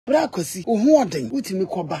bra kwasi ohoden wutimi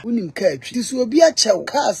koba unim ka atwi ti so obi achew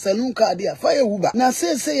ka salon ka de afa Uber na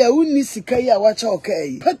say ya unni sika yi a wacha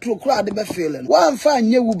okai petrol kura de be feel no wa mfa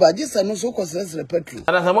anye Uber gisa no so kosesere petrol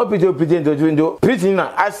ana samo piti ndo piti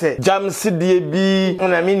na ase jam sidie bi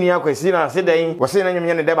na mini akwasi na se dan wo se na nyem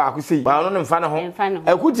ne de ba akwasi ba no ne mfa ne ho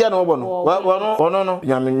akutia na obo no wono no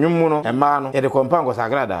nyam nwum no e ma no ye de kompa ngo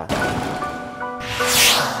sagrada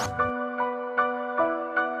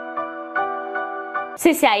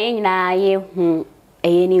sisi aye nyina ye hu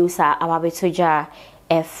eye ni usa ababetoja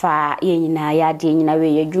efa ye nyina ya de nyina we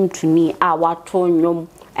ye dwuntuni a wato nwom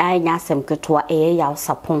anya asem keto eye ya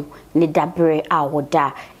Sarpong ne dabre a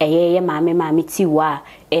woda eye ye maame tiwa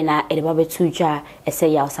ena ede babetoja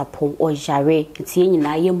ese ya Sarpong o jare tie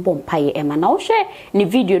nyina ye mbompaye ema na wo hwe ni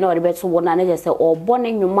video na ode beto wona na je se obo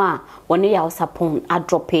ne nwoma woni ya Sarpong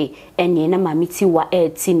adrope ene na maame tiwa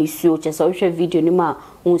ti ni suo che se wo hwe video ni ma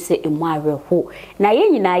unse emware ho na ye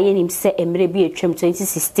nyina ye nim se emre bi etwem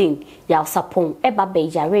 2016 ya Sarpong eba be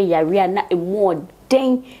yare na emu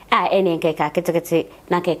den a ene nkeka ketekete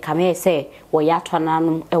na keka me se wo ya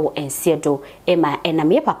twananum ewo ensiedo ema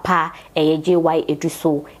ename papa eye JY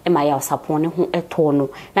eduso ema ya Sarpong ne ho eto no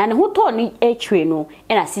na ne ho to ni etwe no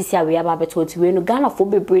ena sisi awe aba beto tiwe no Ghana fo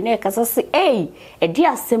bebre na ekasa se edi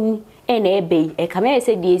asem ena ebe ekame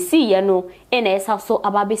se die si ye no ena esa so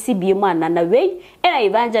ababesi bie mu anana wei ena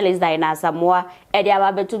evangelist Dina Samoa edi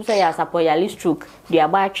ababetum se ya Sarpong ya stroke dia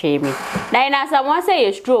ba atwe mi Dina Samoa se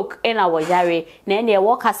ye stroke ena wo yare na ene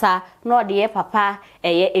wo kasa no de ye papa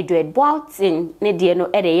eye Edward Boulton ne de no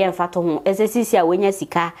ede ye mfato ho esesisi a wenya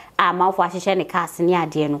sika a manfo ahyehe ne cars ne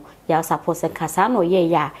ade no ya Sarpong se kasa no ye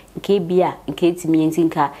ya nke bia nke timi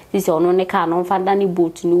ntinka sisi ono ne ka no mfanda ne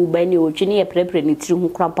boat ne uba ne otwe ne ye prepare ne tiri ho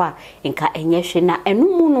krapa nka enye hwe na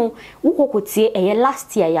enumu no wukokotie eye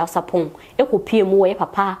last year ya Sarpong ekopie mu ye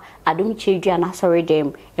papa adum chedua na sorry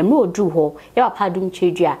dem emre odu ho ye papa adum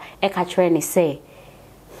chedua eka kire ne se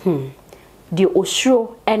di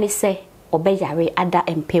osuro ene se obeyare ada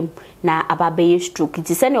empem na ababe stroke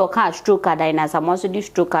ti se ne o ka stroke ada na Samoa so di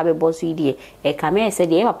stroke abe boso idie e ka me se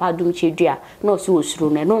de papa adum chedua na so osuro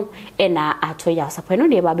ne no e na ato ya Sarpong no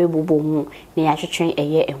de babe bobo hu ne ya twetwen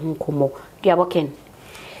eye ehun komo dia boken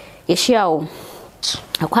yeshia o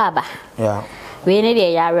akwaba we ne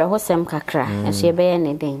de yare hosem kakra eso ye be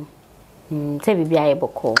ne den se bibia ye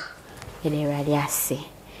boko ele radi ase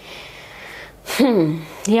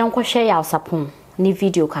yanko hwe ya Sarpong ni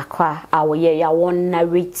video kakra awoye ya won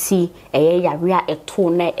narrate eye yare a eto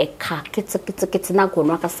na eka kete na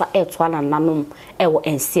gono akasa eto ana nanom ewo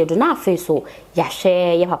ensiedo na afi so ya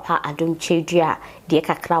hwe ye papa adom chedua de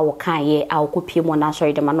kakra wo kan ye a okopie mo na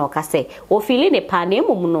sorry de ma na okase o fili ne pa na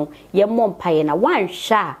emum no ye mompaye na wan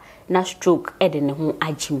hwa na stroke ede ne ho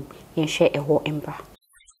agim ye hwe eho embra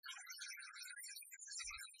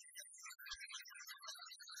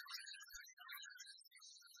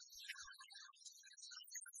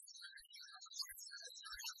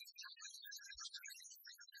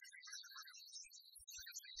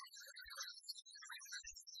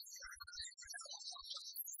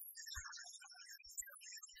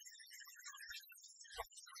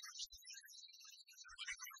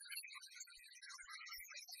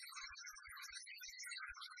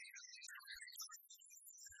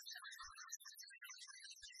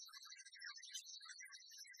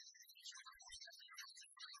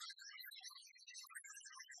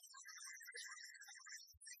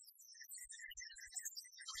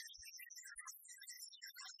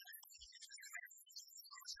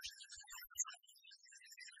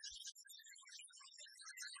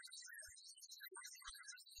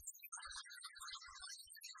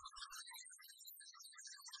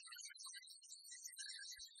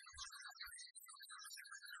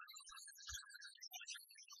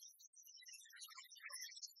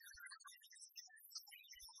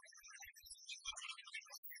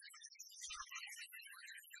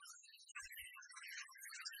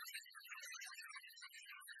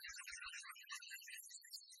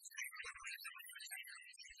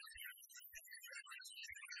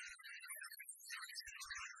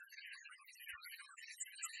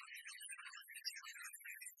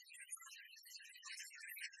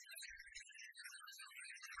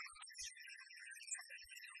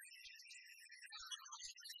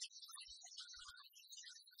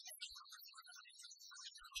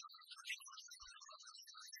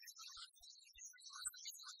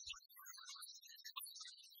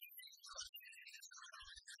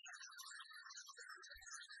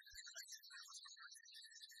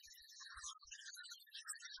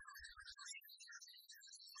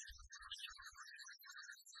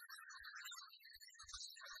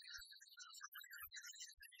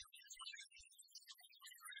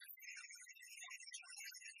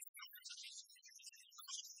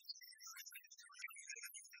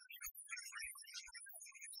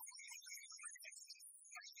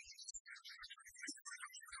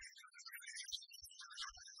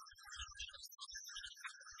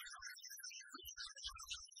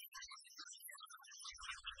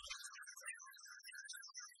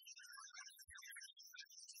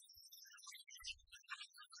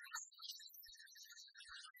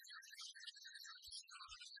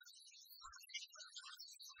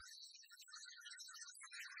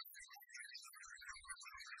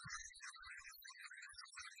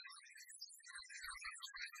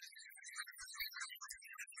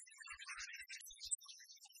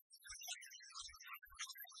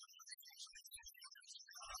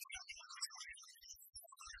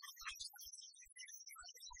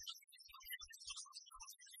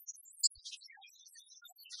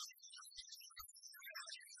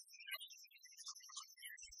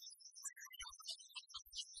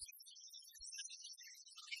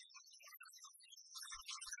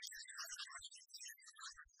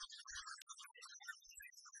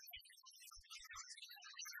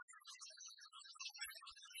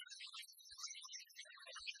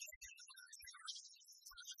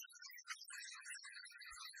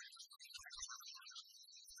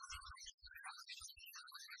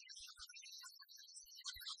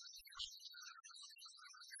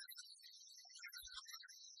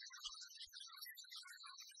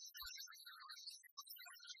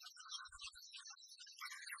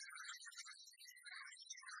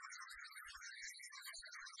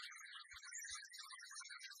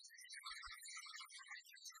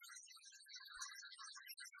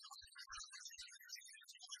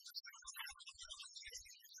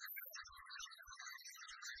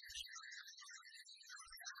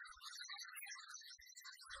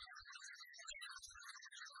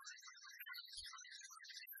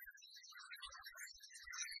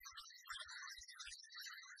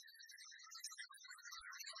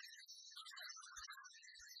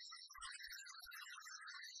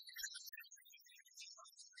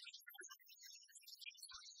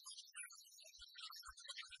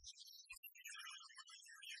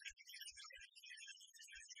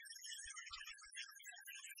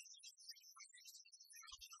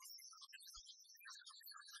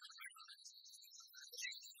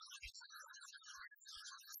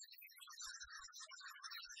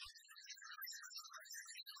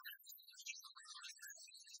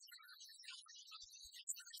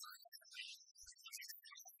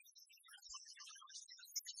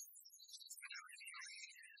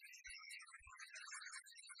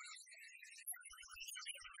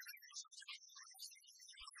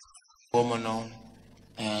Woman,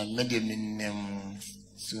 medium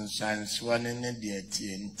sunshine swan in the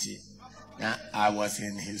TNT. Now I was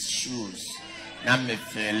in his shoes. Now me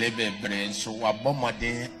feel little brain, so what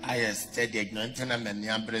bombarding I steady ignorant and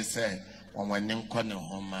the said, when name corner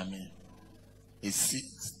home, mammy. Is sick,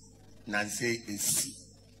 Nancy is sick.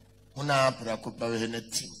 Una preocupa in a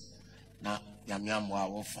team. Now, Yam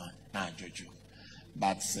Wafa, now Jojo.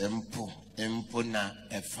 But simple, impuna,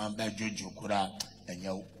 a fan by Jojo Kura, and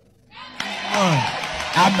yo.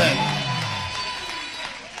 Amen.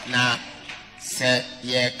 Now, say,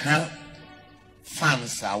 ye can't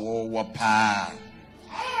fans are war pa.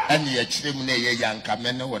 And ye chimney, ye young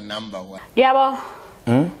camino number one. Yabo.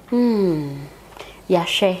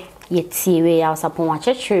 Yashe. Yeti we ya Sarpong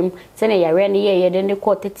achechrim sene ya re ne ye de ne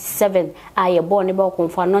 37 aye born ne ba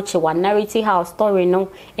konfa no che one narrative house story no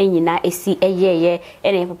enyina esi eyeye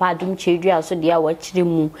ene papa dum chedua so dia wa chiri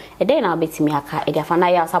mu e de na betimi aka e de fa na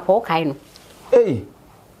ya Sarpong kai no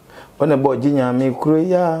ona bo ginya me kuro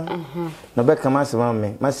ya na be kama se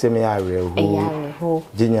masem ya awe ho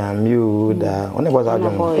ginya me o da ona bo sa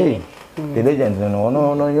adwon the legend no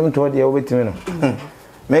no yum to de obetimi no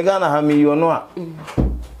me Ghana ha me yo no a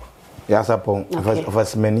ya Sarpong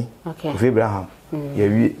of many of Abraham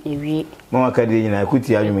ye mama ka de nyina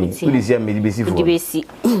kuti adwumi kudi sia me besi fo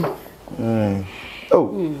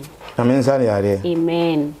oh amen sani yare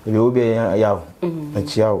amen we obi ya na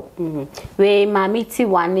chiao we mami ti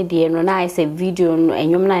one de no na ise video no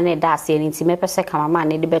enwom na na da ase nti me pese kamama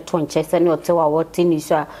ne de beto nche se ne otewa wote ni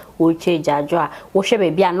so a wo che jajo a wo hwe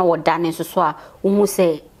be bia na wo da ne so a wo hu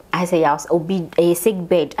se I say yes, be a sick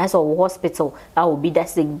bed as a hospital. I will be that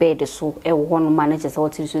sick bed so a one manages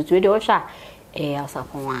what to do the Osha.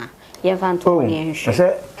 Sarpong. You have to I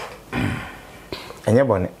said, and your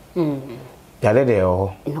bonnet. Yale de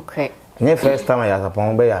oh, no crack. And first time I have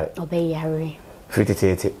upon obey Yari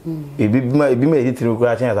 50. It be made it through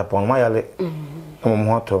crashing as upon my alley.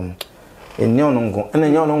 Hottom. In your uncle, and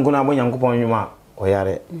then your uncle, I won't upon you, ma, or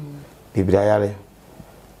Yare. Bibliale.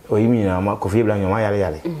 O yimi na ma kofi bla nyoma yale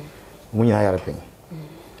yale munya yale pen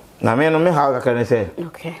na me no me ha ka kan say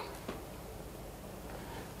okay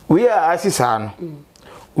we are asisa no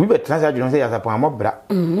we be transfer you say Sarpong amobra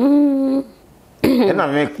na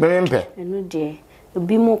me mpe eno de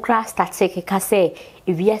obi mo crash static ka say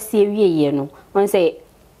ewiase ewieye no won say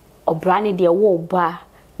obra ne de wo ba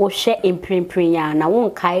wo hwe emprempren ya na won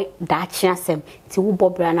kai da chi asem ti wo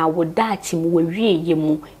bobra na wo da chi mu wo wieye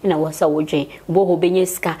mu na wo sa wo dwen bo ho benye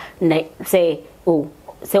ska na say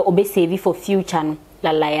obe save for future no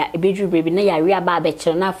la ya ebeju baby na yari aba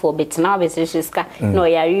abechiro na for betna obese ska no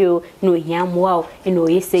yari o no hia moa no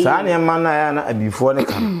yese sa ne ma na ya na abifo ne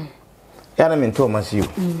kam ya na mento masiyo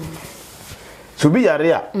so bi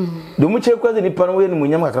yare a do mu che kwazi ni pano we ni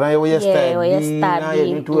munyam kakra ye wo yesta na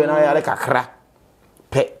ye ntu na yare kakra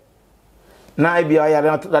pe na ibia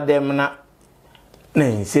yare na dem na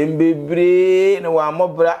sembebre na wa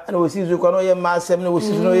mobra na wosizu kwa no ye masem na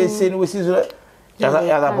wosizu no yese na wosizu ya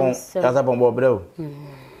Sarpong bobra o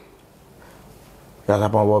ya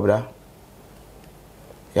Sarpong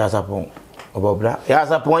bobra ya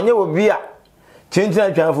Sarpong nye obi a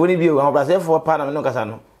chintina twanfo ni bi o ha plase fo pa na me no kasa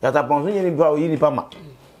no ya Sarpong so nye ni ba o yi ni pa ma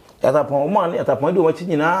ya Sarpong mo an ya Sarpong do wa chi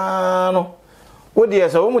nyina no wo de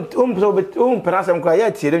so o prasem kwa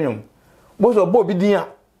ya tie de nwom bo so bo bi din a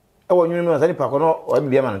e wo nwom no sani pa ko no o bi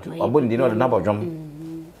bia ma no to o bo ndi no na bodwom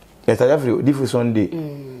ya ta afri difu Sunday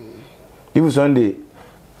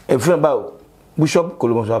e friend ba bishop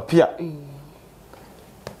Kolomon so apia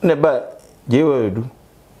ne ba jewe du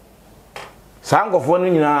sangofo no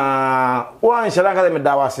nyina wan hyira ka me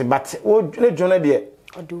da wase but wo ne dwona de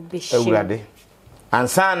odu be shi ewurade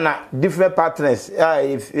ansana different partners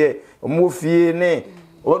if mo fie ne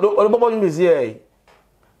o bobo ni si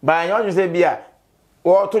ba nya o se bia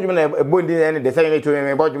wo to dwuma na ebondi ne de say me to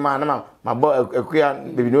me bodwuma na ma bo akua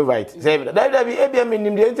baby no right say da bi e bia me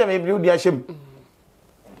nim de ntem e bi udi ahyem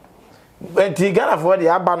enti Ghana for de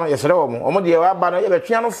aba no yesere wo mo de aba no ye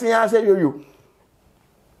betwea no fia say yoyo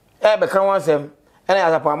e be kan wansem ena ya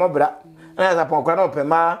Sarpong amobra ena ya Sarpong kwa na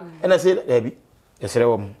opema ena say da bi yesere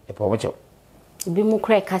wo mo e po mo chew bi mu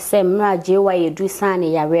kra ka se mra je wa yedu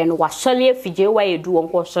sane ya re no wa sole afije wa yedu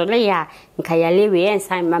won sole ya nka ya lewe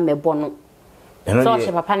ensan ma mebo no so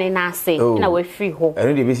che papa ne na ase na we free ho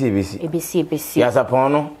eno de ebisi ya Sarpong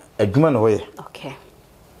no adwuma no hoye okay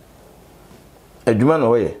adwuma no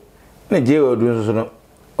hoye na je wa du so no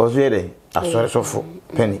oso ye de asore sofo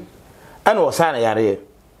penny ana o sane ya re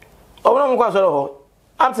obona mo kwa sore ho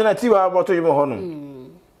alternative aboto yimo ho no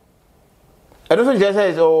eno so je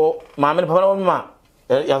say o maame papa no ma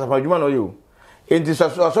ya Sarpong adwuma no yo enti so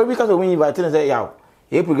bi ka so winyi ba tin say yawo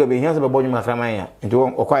e program be hian se be bo nyum akraman ya nti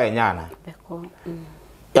okwa ya nya na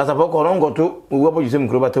ya Sarpong ko ron goto wo bo jisem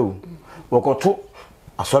kro batawu wo goto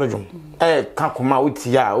asorojum ka kuma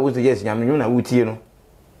uti ya wo se yes nyam nyum na uti no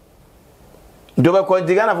do be ko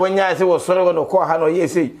digana fo nya se wo soro go no ko ha no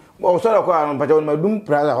yesi wo soro ko ha no pacha wo madum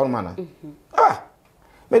praza ho mana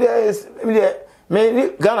me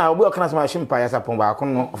Ghana obi okana sama shimpa ya Sarpong ba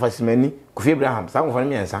kono ofasimani Kofi Abraham sa ngo fa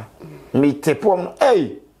miensa me tepom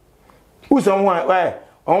uso ho wa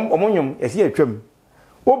omonyum esi atwam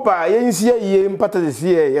opa yensi ye mpata desi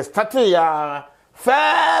ye start ya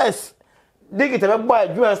first digita be boy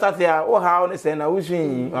ju start ya o ha on say na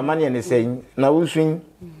uswin amane ne say na uswin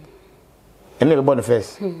ene be born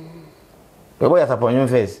first be boy Sarpong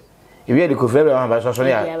first ibi de Kofi Abraham ba so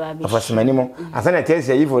ya ofasimani mo asana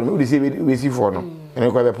tesi yi for me udi se we si for no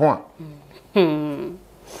ene ko be pon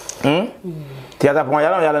ti Sarpong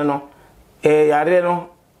ya no yare no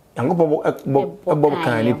yango bob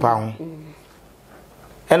kan ni pa ho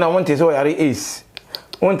ena wonte so yare ace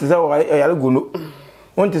wonte so yare gono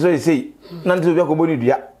wonte so sei nanti so biako boni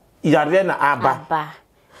dua yare na aba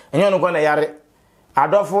enyo no kwa na yare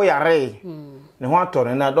adofo yare ne ho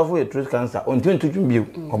atore na adofo ye throat cancer onti ntutun biu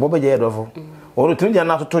obobe je adofo oru tun je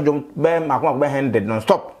na to tojom be makoma be 100 non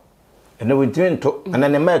stop ene wonti nto ana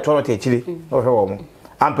ne ma etoro te chire o hwe wo mo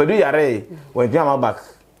ampedu yare wonti ama back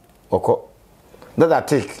oko that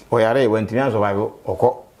take oyare went me survive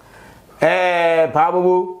oko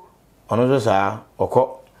Kabobo ono so sa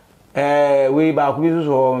oko we ba ku bi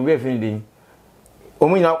so we fin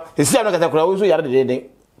omunya esi ano kata kura wo so yare de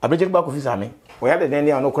abreje ba ku fi same o yare de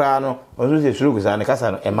ne ano kura no ono so suru gusa ne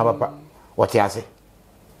kasa no e ma papa wote ase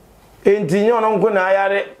entinyo no nko na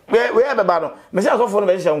yare we e beba no me se asofo no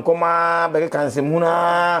be hye nkoma be kanse mu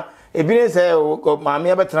na ebine se maami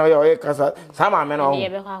abetena we o kasa sa maami no ye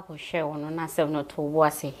be kwa ko hwe wono na se no to bo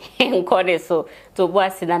ase nkode so to bo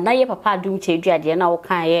ase na ye papa dum chedua de na wo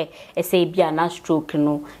kan ye ese bia na stroke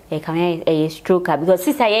no e kan ye stroke because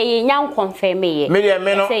sister ye nyan confirm ye me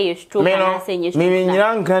no say ye stroke na say ye stroke me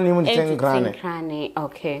nyan kan ni mu tenkrane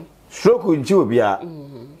okay stroke nchi obi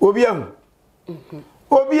ahu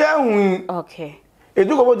okay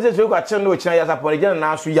eduko bo de stroke a chen no china ya Sarpong je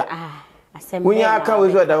na asu ya Unya aka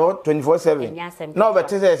we so da 24/7 no be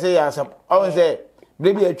say ya Sarpong say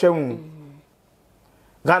baby atwam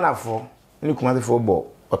Ghana for ni kuma the football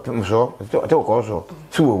opim so te ko so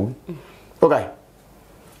suwo okay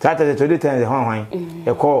tata de today time hwan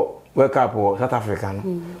e call wake up South Africa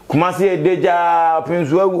no kuma se deja opim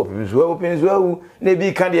zuawu na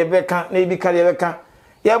bi kan de be kan na bi kan de be kan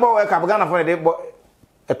ye bo wake up Ghana for de bo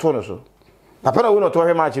eto no so papa na we no to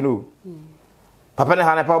hwe match no papa ne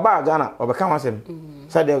hana pa ba Ghana obeka wasem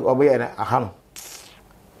sade oboye na aha no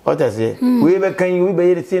otase we be kan we be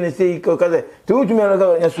yere sene sei ko kaze tu utumi na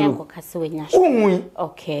ka nyasuru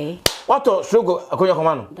okay wato stroke akonya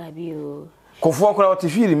komano dabio kofo akora wati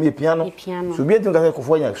feel me piano so bi etin ka se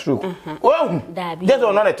kofo nya stroke dabio just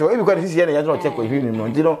on na to e bi kwa sisi yana ya no check ko feel no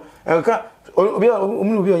ndino enka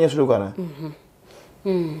obi onya stroke ana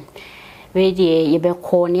we die ye be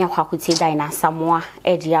ko ne akwakuti dai na samoa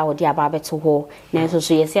e dia wo dia ba beto ho na so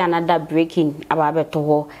so yesi another breaking aba beto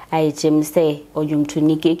ho ai jem say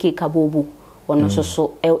ojumtuni keke Kabobo ono so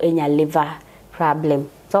so enya liver problem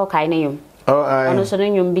so kai ne yum ono so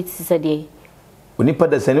ne yum bit se die onipa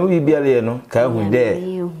da sane wi biale no ka hu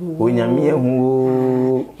de onyame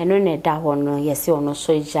hu eno ne da ho no yesi ono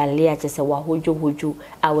so jale a chese wa hojo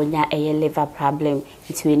awonya eye liver problem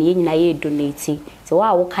nti we nyina ye donate so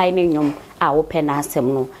wa wo kai ne nyom a wo pe na asem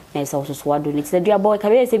no na so so wa donate the dua boy ka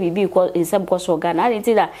be say bibi ko insem ko so Ghana na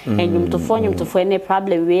nti da enyum to fo any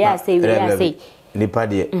problem we ya say nipa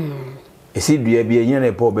de esi dua bi enya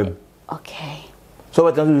na po bem okay so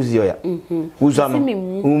what can you see ya usano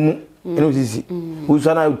eno sisi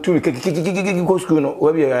usana tu kiki ko school no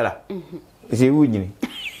wa bi yara ese wujini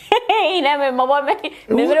ina me mama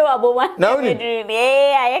me wa boma na uni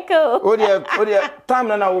ayeko odia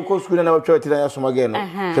time na wo ko school na wo church na yasoma ge no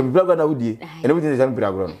se blaga na wudie ene wudie se mpira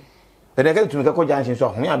agro no ene ka tumi ka ko junction so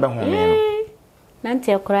ho ya be ho me no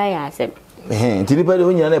nante kura ya asem ntini pa de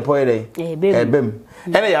ho nyina na po ere ebem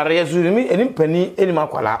ene yare yesu mi eni pani eni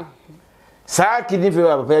makwala sa kidney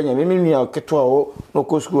fever papa nya me nua keto a wo no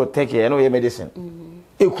ko school take no ye medicine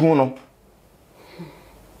ekun no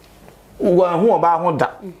wa hu oba ho da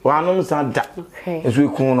wa no nsa da esu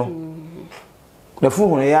ekun no the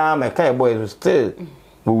fu ya me kai boy still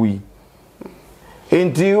we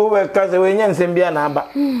enti wo be ka se we nya nsem bia na aba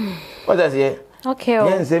what does he okay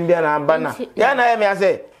nya nsem bia na aba na ya na me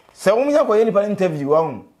ase se wo nya ko ye ni pa interview wa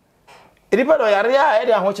hu edi pa do yare a e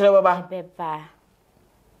de ho kire baba beba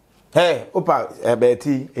hey opa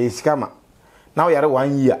beti e skama now you are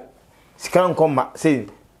 1 year sika nkoma say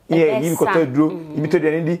yeah you ko to duro you to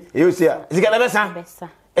dey ndi e yo say sika na besa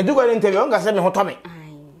e du go interview on ga say me hoto me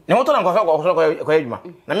ne hoto na ko adwuma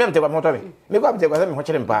na me amte kwa hoto me ko amte kwa say me ho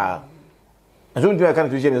kire mpa azu ndu aka na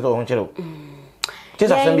to je me to ho kire o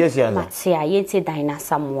tisa sam bi asia na tia yenti dan na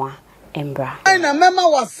samoa embra na mama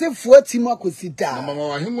wasefo atimu akosida na mama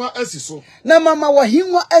wahimwa asiso na mama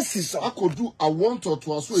wahimwa asiso akodu awonto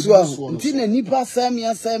to aso ediso no nti na nipa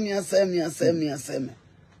samia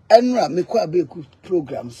enra mekwa beku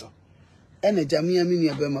program so ena jamia mini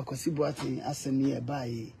aba makosi boate asemi e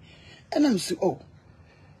bae ena msi oh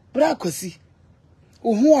bra kosi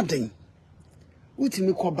wo ho oden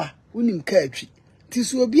utimi koba unim ka atwi ti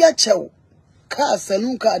so obi a chew ka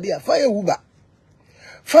salon ka dia fire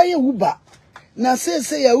wuba na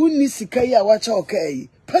sese ya unni sika ya wacha okai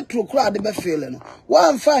petrol kura de be feel no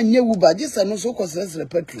wa mfa anye wuba gisa no so kosesere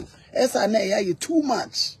petrol esa na ya ye too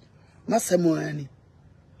much masemwani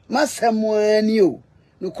o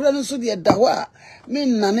no kura no so de da ho a me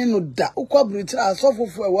nane no da ukwa brutira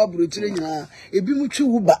asofofo e wa brutira nyina ebi mu twi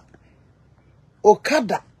wuba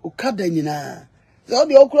okada nyina so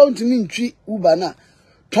de okura ntumi ntwi wuba na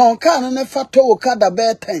tonka no ne fato okada be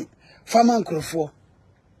 10 fama nkrofo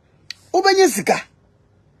obenye sika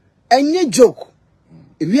enye joke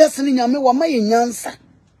ewiase ni nyame wa maye nyansa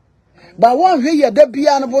ba wa hwe ye da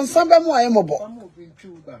bia no bonsan ba mu ayemobo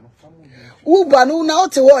uba no na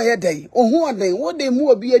ote wo ye den ohu oden wo de mu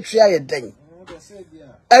obi atwa ye den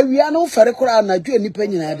awia no fere kora na dwo nipa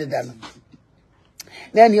nyina deda no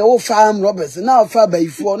na ne wo farm robbers na fa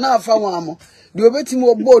baifo na fa wamo de obetimi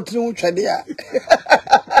obo tiri ho twede a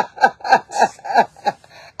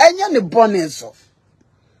enya ne boneso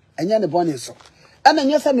ana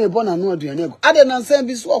nyesa me bona no aduane go ade na nsan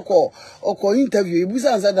bi so okọ interview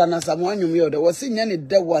ibusa nsa da na samu anwum ye o de wo se nya ne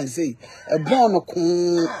de one say e bon no ko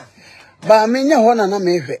ba me nya ho na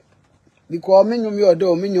me hwe because me nwum ye o de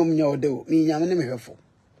o me nwum nya o de o me nya me me hwefo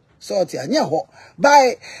so ti anya ho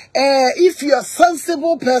by if you are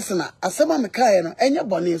sensible person asema me kai no enya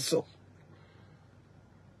bone so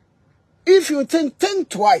if you think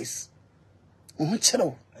twice o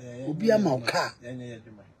chero obi ama oka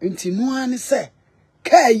nti mo ani se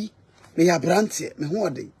kai me ya brante me ho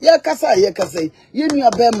ode ye kasa ye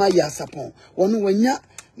nua be ma ya Sarpong wonu wanya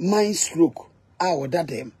mind stroke a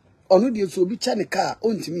wodadem onu de so obi cha ne ka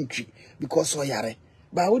ontimi ntwi because o yare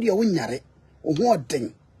ba wo de wo nyare o ho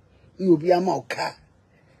ode ni obi ama oka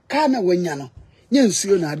ka na wanya no nya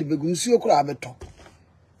nsuo na ade begum nsuo kura abeto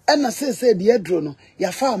ena sese de adro no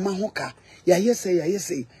ya fa ama ho ka ya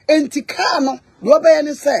yese enti ka no do be ye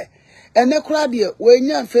ne se ene kura de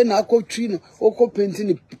wenya fe na akotwi no okopenti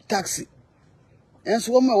ni taxi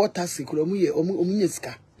enso wo ma wo taxi kura mu ye omunye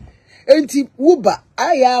sika enti wuba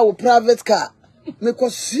aya wo private car me ko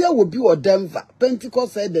sia wo bi wo Denver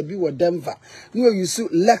Pentecost said there bi wo Denver no you use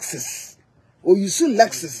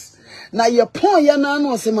Lexus na ye pon ya na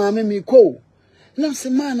no se ma me ko na se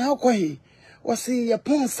ma na akwahi wo se ye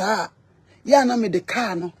pon sa ya na me de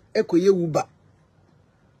car no ekoye wuba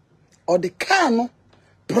o de car no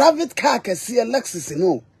private car kase Lexus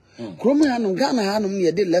no kromo ya no Ghana ha no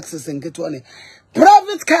ye de Lexus nketo ne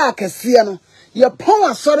private car kase no ye pon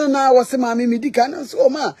asore na wo se ma me di ka na so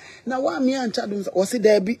ma na wa me ancha dum wo se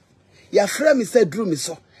da bi ya fra me se drum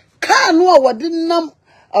so car no wo de nam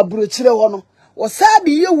aburochire ho no wo sa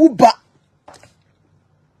de ye wuba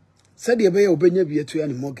se de be ye obenya bi etu ya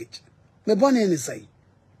ne mortgage me bone ni sai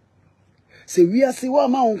se wi ase wa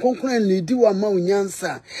ma wonkonkron ni di wa ma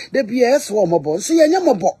unyansa de bia eso wo mobo so ye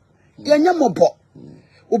nyambo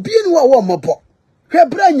obi ni wa mobo hwe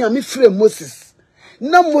bra nyame frɛ Moses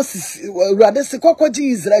na Moses urade se kokoji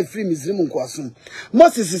Israel free Misrim nkoasom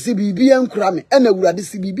Moses se bibi ankura me na urade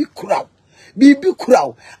se bibi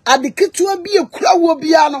kuraw adeketua bi ekurawo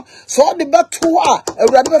bia no so de beto a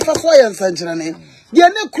urade be fa so yensankyerane ye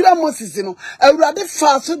ne kura Moses no awurade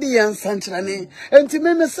fa so de yensankyerane enti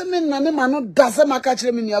me se me na ne ma no da se maka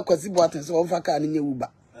kire me nua kwasi boaten se wonfa ka ne nya wuba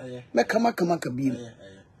me kama ka bi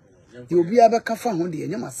ye obi abeka fa ho de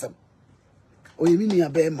nyama sam oyemi nua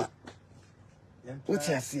be ma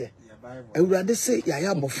wote ase awurade se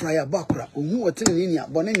ya abofra ya bakura ohu wote ne nia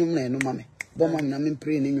bone nwum na eno mame bo mame na me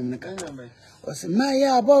pray ne nwum ne ka o se ma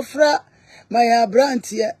ya abofra ma ya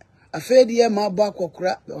brantie afedi ye ma ba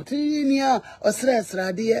kwakura otini a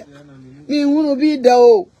osra de mi hunu bi da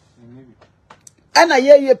o ana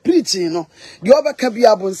ye preaching no de obeka bi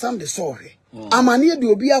abonsam de so hwe amane de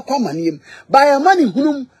obi akwamane ba ya mani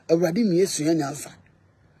hunum awurade mi yesu ya nyansa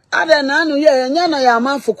ada na anu ye nya na ya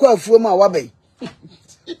amanfo kwa afuo mu a wabai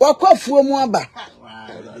wakwa afuo mu aba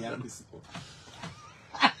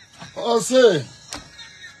o se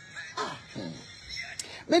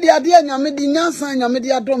Media dear Yamidi Yansan,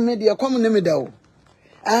 Yamidia don't media common middle.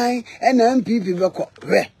 I and MPP Bako.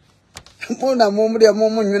 Mona Momudia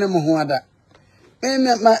Momon Yunamuada.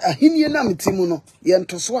 My Ahinian Timuno,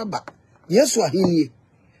 Yanto Swaba. Yes, Wahini.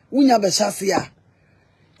 Unya Beshasia.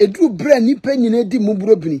 A drew brand new penny in a dim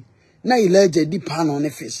mubrobini. Na ileje di pan on a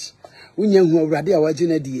fish. Unya who radia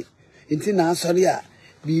wajina di. Intina soria.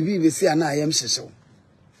 Bibi we see an I am so.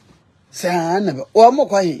 Say I never. Or more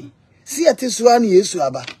quiet. See at this one years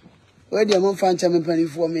Swaba. Where the among fan chairman penny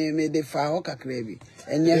for me made the fire hocker crabby.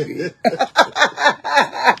 And yet.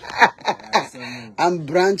 I'm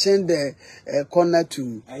branching the corner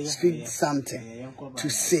to speak something. To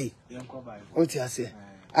say. What you say?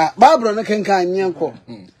 Barbara no can yanko.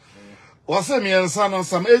 Was me and son on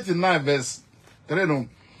some 89 verse. Treno.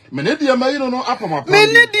 Menedia Mayino no upper my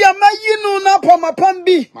Menedia Mayino no upper my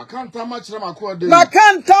pambi. Macanta much Ramaqua David.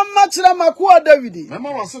 Macanta much Ramaqua David.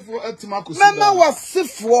 Mamma was for Etimakus. Mamma was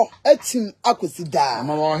for Etim Akusida.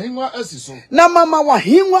 Mamma Hingwa Esiso. Na Mamma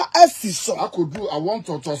Wahingwa Esiso. I could do a want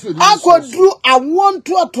to toss with I could do a want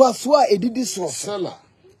to aswa a didi so.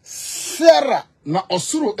 Sarah. Na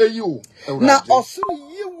osuru eyu. Na osuru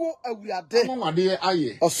yiwo awurade. Wade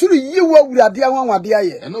aye. Osuru yiwo awurade anwa wade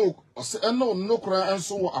aye. Eno nokra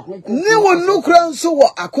enso wo akonkron. Ni wo nokra enso wo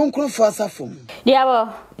akonkron fasafom.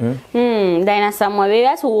 Diabo. Dina Samuel we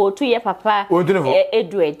aso wo tu ye papa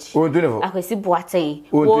Edward. Akwesi boaten.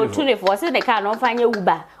 Wo tu ne fo se de ka no fanye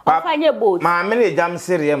uba. O fanye boat. Ma me le jam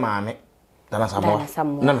serie ma me. Dana Samuel.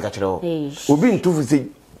 Na me ka kire o. Obi ntufu se.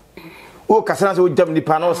 O kasana se o jam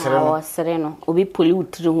nipa na o sere no. O sere no. Obi poli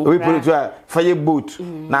utiri ho. Obi poli tu a fire boat.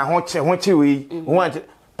 Na ho che we. Ho ante.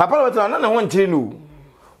 Papa lo beto na ho ntire no.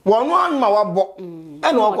 Wonu anma wabo.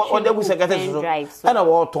 E na o de ku sekete so. E na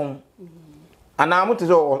wo ton. Ana mo te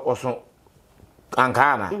so oso.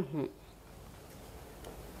 Anka na.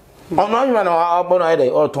 Ono anma na abo no ede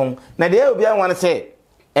o ton. Na de obi anwa se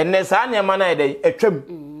enne sa ne ma na ede atwam.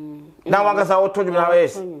 Na wangasa wo to dwuma na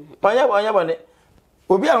yes. Onya bone.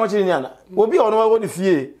 Obi a nwachiri ni ana obi a ono woni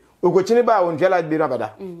fie okochini ba won twala bi rabada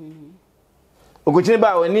okochini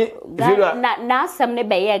ba woni fie na asem ne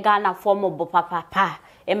be ye Ghana form bo papa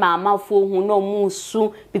e ma amafo hu no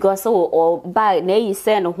musu because o ba na yi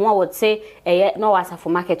se no ho a wote eye no wasafo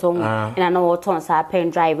market o na no woton sa pen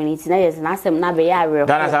drive ni ti na yes na asem na be ye are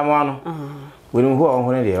Ghana samo ano woni hu o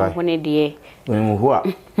hone de wa hone de woni hu a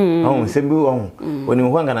o sembi o woni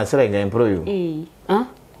hu ngana sere ngan pro yo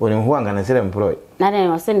woni hu ngana sere employ na den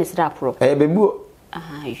wase ne sira pro bebu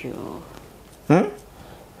ayo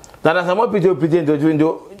Dana samo pije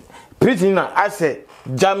ndo preaching na ase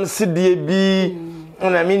jam sidie bi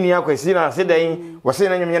na mini akwesi na se dan wase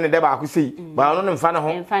na nyem ne de ba akwesi ba no ne mfa ne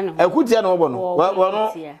ho akutia na obo no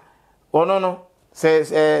wono no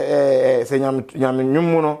se nyam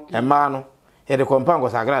nyum no e ma no e de kompango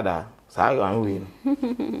sagrada sa anu wi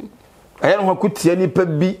aye no akutia ni pa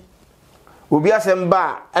bi obi asem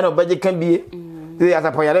ba e no baje kan bie ya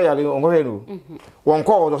Sarpong yale ongo henu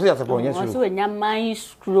wonko do se ya Sarpong yesu so nya mind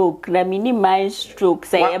stroke na mini mind stroke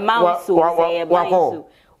say mouse so say mind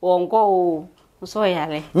wonko so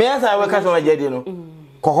yale me asa we ka so na jade no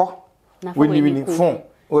koho wini phone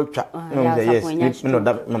o twa no say yes no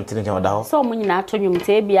da mam tin jan da ho so mo nyina atonyum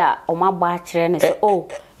te bia o magba akere ne say oh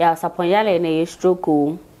ya Sarpong yale na ye stroke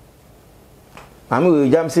o amu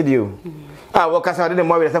jam sidio wo ka sa de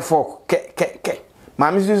mo we say fork ke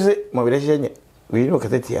mami susu mo we de nye we no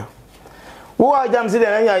katetia wo ajam se de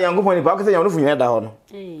na yankopon ni pa ko se yan no funya da ho no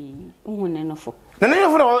uhune no fo na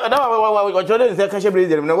no fo da wa chode nse ka shebre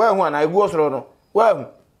de na wa hu ana egu osoro no wa hu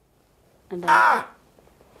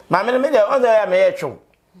ma me de o da ya me ye twu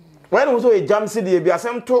wa no so e jam se de bi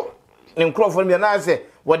asem to ne nkrofo bi na se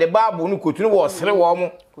wo de babu no kotu no wo sere wo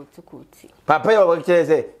mo kotu papa yo wo kire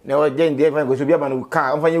se ne wo gen de fa go so bi ba no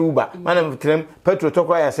ka on fanye uba manam trem petrol to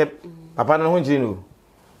kwa ya se papa no ho njiri no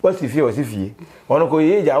wasifie ono ko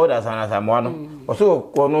yeja oda sana samo no oso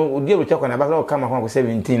ono odi ero chekwa na ba no kama kwa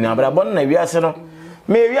 17 na bra bon na wiase no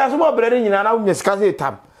me wiase bo bra nyina na wo skase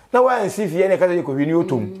tam na wa nsifie ne kasa ko hwini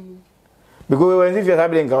otom because we nsifie ka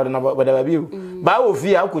blen ka oda na ba da biu ba wo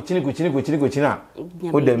fie a ko chini a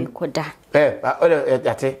odam koda oda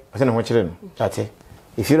ate ase no ho kire no ate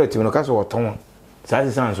ifiro ti no kaso woton sa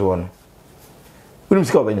se san so wono unim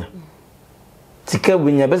sika obenya sika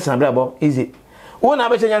bunya be san bra bo easy wona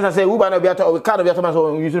be chenyansa say uba na biato o ka no biato ma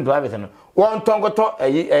so using private no won tongoto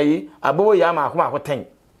ayi abowo ya ma akoma akoten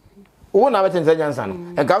wona be chenyansa no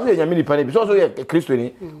e ka so ya nyame nipa ne bi so so ye kristo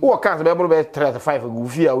ni wo ka so be bro be 35 gu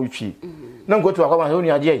fi a wutwi na ngoto akoma so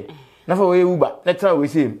ni age na fa we uba na tra we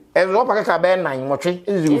sim e ro pa ka be nan motwe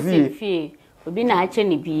e zi fi obi na ache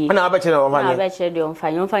ni bi na abeche na o fanye de on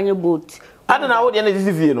fanye boat ada na wo de na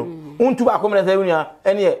sisi fie no untu ba komena say unia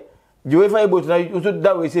ene je fa ebo na so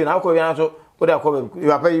da we say na akọ wi na so wo da akọ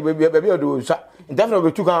ba pa be do sa ndafna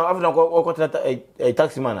obetu kan afna ko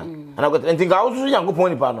taxi man ana ko ntinga wo so yankopon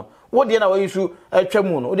ni pa no wo de na wo yisu atwa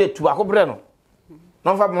mu no wo de tu akobre no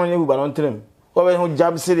no fa mo nyewu ba no ntrem wo be ho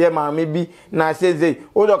jam sire ma me bi na seze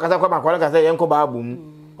wo do kasa kwa makwara kasa yenko ba abum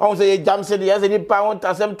on say jam sire ya se ni pa won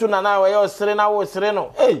tasem tu na we yo sire na wo sire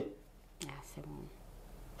no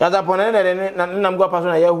ya da pone ne nam gwa paso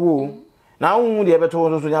na yahu na hu de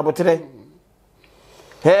beto so nya botere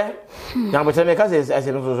he nya botere me kasa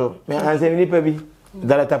ase no so me anse ni pa bi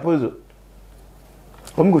dala tapozo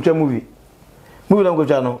o mu gocha movie na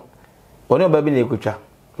gocha no oni oba bi na gocha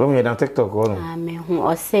from here down TikTok o no me hu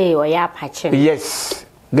o say o ya pache yes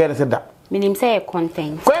get said that minim say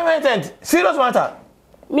content serious matter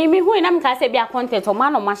me hu na me ka say bia content o ma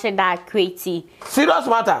no ma she da create serious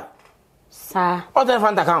matter sa o te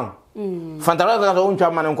fanta kan fanta ka so uncha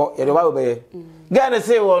man nko e do ba obe get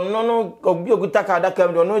say o no obi okuta ka da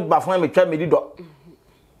kam do no ba fon me twa me di do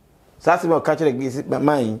sa se me ka chere gisi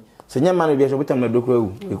man se nya man bi so butam na dokura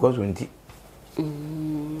wu because onti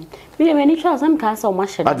Bile meni chwa sam ka so ma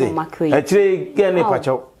she da ma create a chere ge ne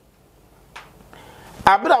pacho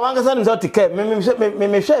abra wanga san so tike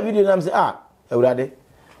me share video na me say awurade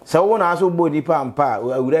so wo na so bodi pa ampa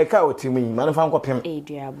awura ka otimi man fa nkopem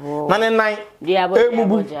duabo na ne nan duabo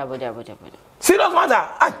serious matter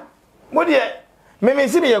mo de me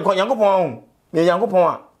si me yankopon me yankopon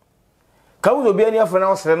a ka wo obi ani afra na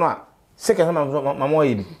osere no a se ka mama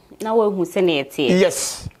yi na wo hu se na ete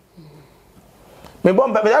yes me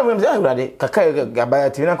bomba be da me awurade kaka gabaya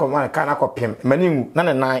timi na ko man ka na kopem maningu na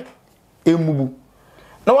ne nan emubu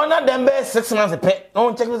na wana dem be 6 months pe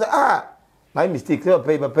no check say my mistake say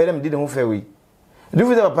pay papa dem did no fair we do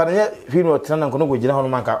we papa na fi no tana nko no go gina hono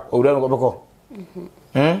manka owura no go beko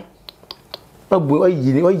babu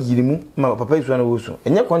oyiri mu ma papa isu na wosu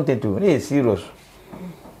enye content o na serious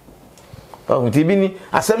ti bi ni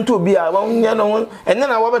asem to obi a won nya no enye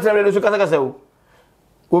na wo betere re so kasa kasa o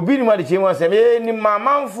obi ni ma de chemu asem ni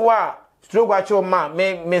mamanfo a stroke a che o ma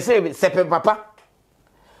me say sepe papa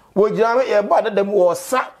wo jira me e ba dadam wo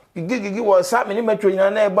sa gigi wo sa me ni matwo nyina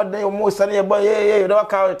na e ba da mo sa na e ba ye do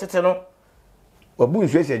ka tete no wo bu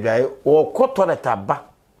nsu ese dwae wo koto na taba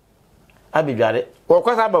abidware wo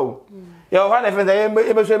kwasa ba o ye wo ha na fe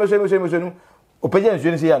e be so no o peje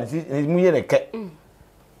nsu ni se ya ni mu ye ne ke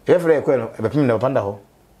e fere ko no e be pim na panda ho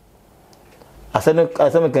asane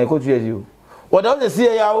kan ko tu ye o wo da o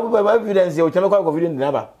se ya wo ba evidence ye o cheme kwa video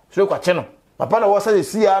na ba so kwa che no papa na wo sa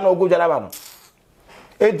se ya na o go dwara ba no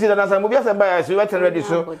enti na sa mo bia se ba ya so wetin ready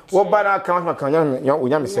so wo ba na kan ma kan nya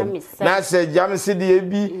onya mesem na se jam se de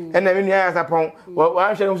bi na me nua ya Sarpong wo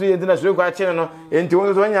an hwe no so yenti na so kwa che no enti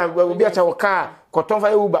wo so nya obi acha wo ka koton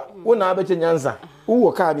fa ewuba wo na abeche nyanza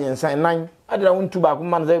wo ka bi ensan nan adira won tu ba ko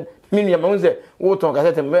man se me nua ma se wo ton ka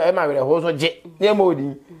sete e ma were ho so je ne ma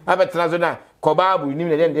odi abetena so na ko baabu ni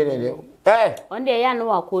me de on de ya no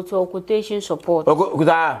wa quotation support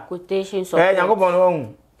quotation support yankopon no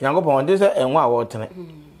yankopon de se enwa wo tene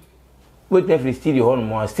we te free studio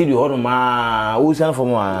hono ma wo san fo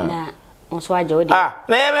mo na on so aje odi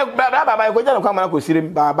na ye me baba ko jana kwa ma ko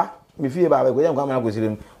sirim baba me fie baba ko jana kwa ma ko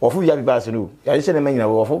sirim wo fu ya bi ba se no ya se ne manyina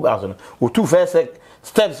wo fu ba se no wo two first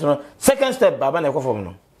steps no second step baba na ko fo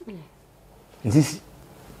no ndisi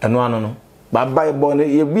eno no baba e bo ne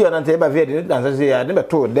ye bi na te ba vie de dan se ya de be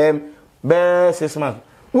to dem be 6 months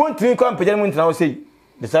won tin ko ampeje mu ntina wo sei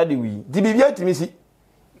decide wi di bibia timi si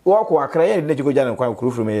wo ko akra ye de chiko jana kwa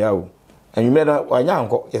kuru from ya wo anwumre na wanya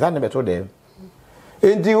anko ye san de be to dem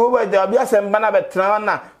enti wo ba da bia sem bana betra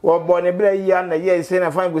na wo bo ne bra ya na ye se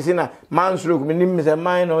na fan gusi na man stroke mi nim se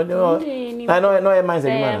man no no e man se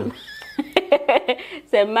man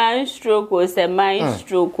se man stroke o se man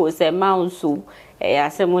stroke o se man so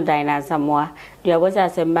asemu dina samoa dia bo se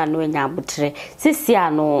asem no nya butre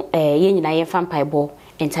sisia no ye nyina ye fan paibo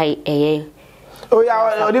entai oh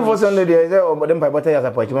ya odi for Sunday dey say o bodem paibo ta ya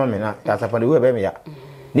Sarpong chima me na ya Sarpong de we be me ya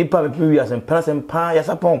nipa me pi asem prasem pa ya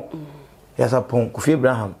Sarpong ku fi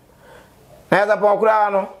Abraham na ya Sarpong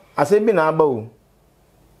kura no asem bi na aba o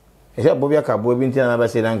e se bobia ka bo bi ntina na ba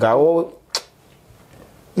se dan ka o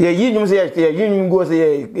ye yinyum se ye yinyum go se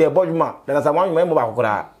ye bodjuma na Sarpong me mo ba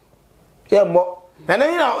kura ye mo na na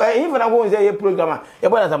he fana go se ye program ye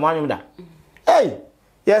bo na Sarpong da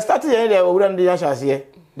ye start ye de owura ndi ya shase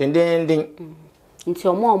den nti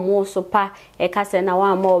omo so pa e ka se na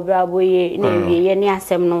wa ma obra boye na wiye ne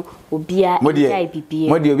asem no obia dai bibie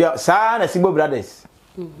modi obia sa na Sigbo brothers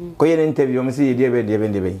ko ye interview mo se ye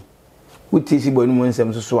de be uti Sigbo no mo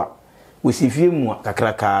nsem so a we see fie mu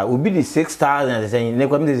kakraka obi di 6,000 say ne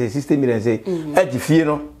kwam dey 60 million say e fie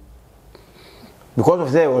no because of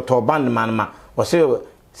say to band man ma o say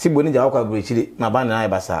sibo ni ja kwa breachiri ma band na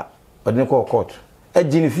ibasa o de ko court e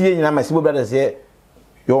ji ni fie nyina ma sibo brother say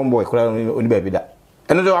young boy kura oni ba bi da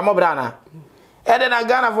eno so amobra na e de na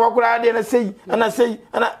Ghana for kura de na sei ana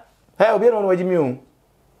hey obi no wajimi o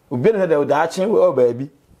obi no da da achen o ba bi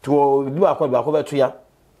to du akwa beto ya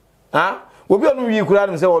ha obi onu wi kura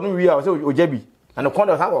no say onu wi a say ojabi and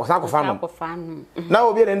konda sa ko fa no na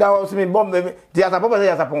obi ne nda so me bomb di asapon say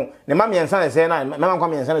asapon ne ma miensa ne say na ma kwa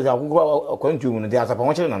miensa ne say akoko kwantu mu no di asapon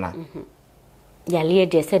wo chire nana ya lie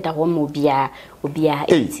de say da wo mo bia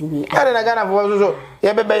etimi ade na Ghana for so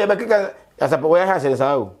ye be kika asapon wo ya ha say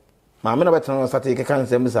sa o ma me na beto sate kika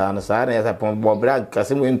nsem sa na sa na asapon bo bra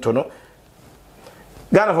kasem ento no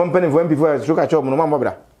Ghana for mpeni for MP4 so ka cho mo no ma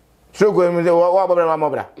bra so go mi wo bra ma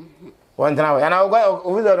bra one time and I go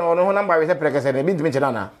over no number we say prekese ne bintu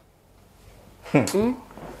menchina na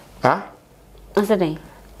ha asade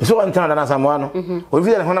so one time na samoa no o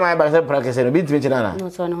vi no number we say prekese ne bintu menchina na no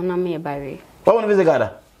so no number e bare o no visit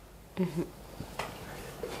gada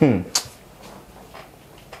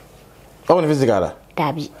o no visit gada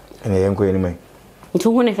dabi ene yenko eni mai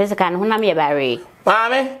ntu hu ne physical no number e bare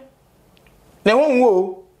mame ne hu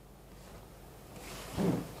wo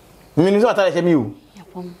mini so atare che mi o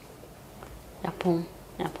Yapon.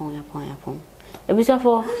 Ebisa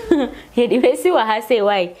for he di besi wa ha say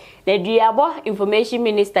why na duabo information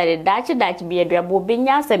minister de dachi bi duabo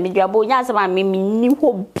benya se me duabo nya se ma me ni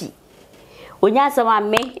hobi onya se ma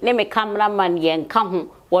me ne me cameraman ye nka ho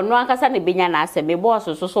wono akasa ne benya na ase me boss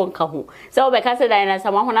so nka ho se wo be ka se dan na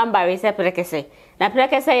sama ho number we se prekese na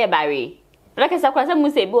prekese ye bare prekese kwa se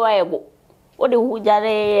mu se bi o ye go o de hu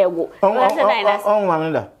jare ye go se dan na on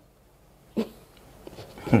mamela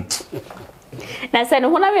na se no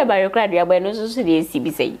hona me bare kra duabo no so de esi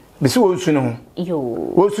bi sei bi so wo su ne ho yo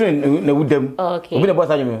wo su na wudam obi na boss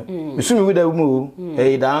adwum bi su mi wudam mu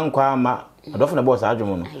e da nkwa ma adofo na boss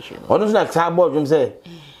adwum no ono so na sa boss adwum se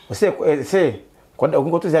se kwada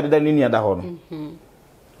ko to se da ni ada ho no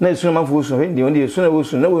na su ma fu su he ndi su na wo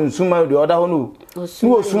su na wo su ma de oda ho no ni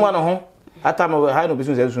wo su ma no ho ata ma ha no bi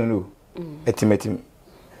su se su no etimetim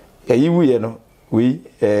ya yi wuye no we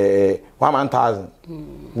 1,000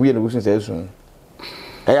 we no wusun se su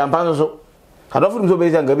ampan so adofo dum so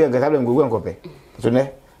be se ngabi ngasa be ngogu nkope so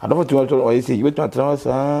ne adofo tu to o yesi we tu atra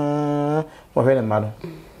sa mo fe na ma no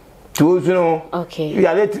tu su no okay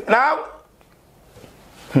ya let now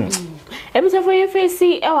Ebisa for your face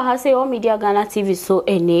e wa ha say o media Ghana TV so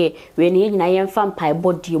ene we ne nyina ye mfa mpai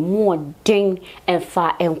body mu odin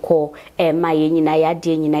emfa enko ma ye nyina ya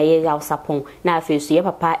de nyina ye ya Sarpong na afi so ye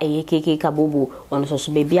papa ye keke Kabobo ono so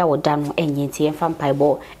so baby a woda no enye nti ye mfa mpai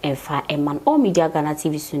bo emfa eman o media Ghana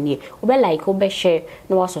TV so ne o be like o be share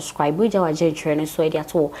no wa subscribe we ja wa je trend so e dia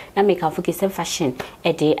to na make am focus fashion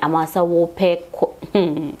e de amasa wo pe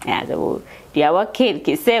ya so dia wa kid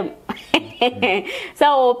kisem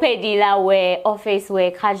so pedi la wear office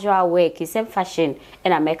wear casual wear kisem fashion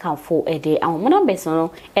and I make am for a day and when be so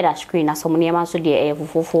no e da screen na so mo niam so de e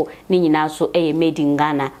fofofo ni nyina so e made in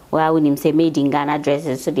Ghana where we nim say made in Ghana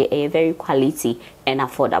dresses so de very quality and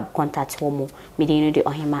affordable contact wo mo me dey no de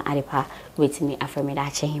ohima arepa wait me after me da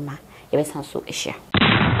che hima e be san so e share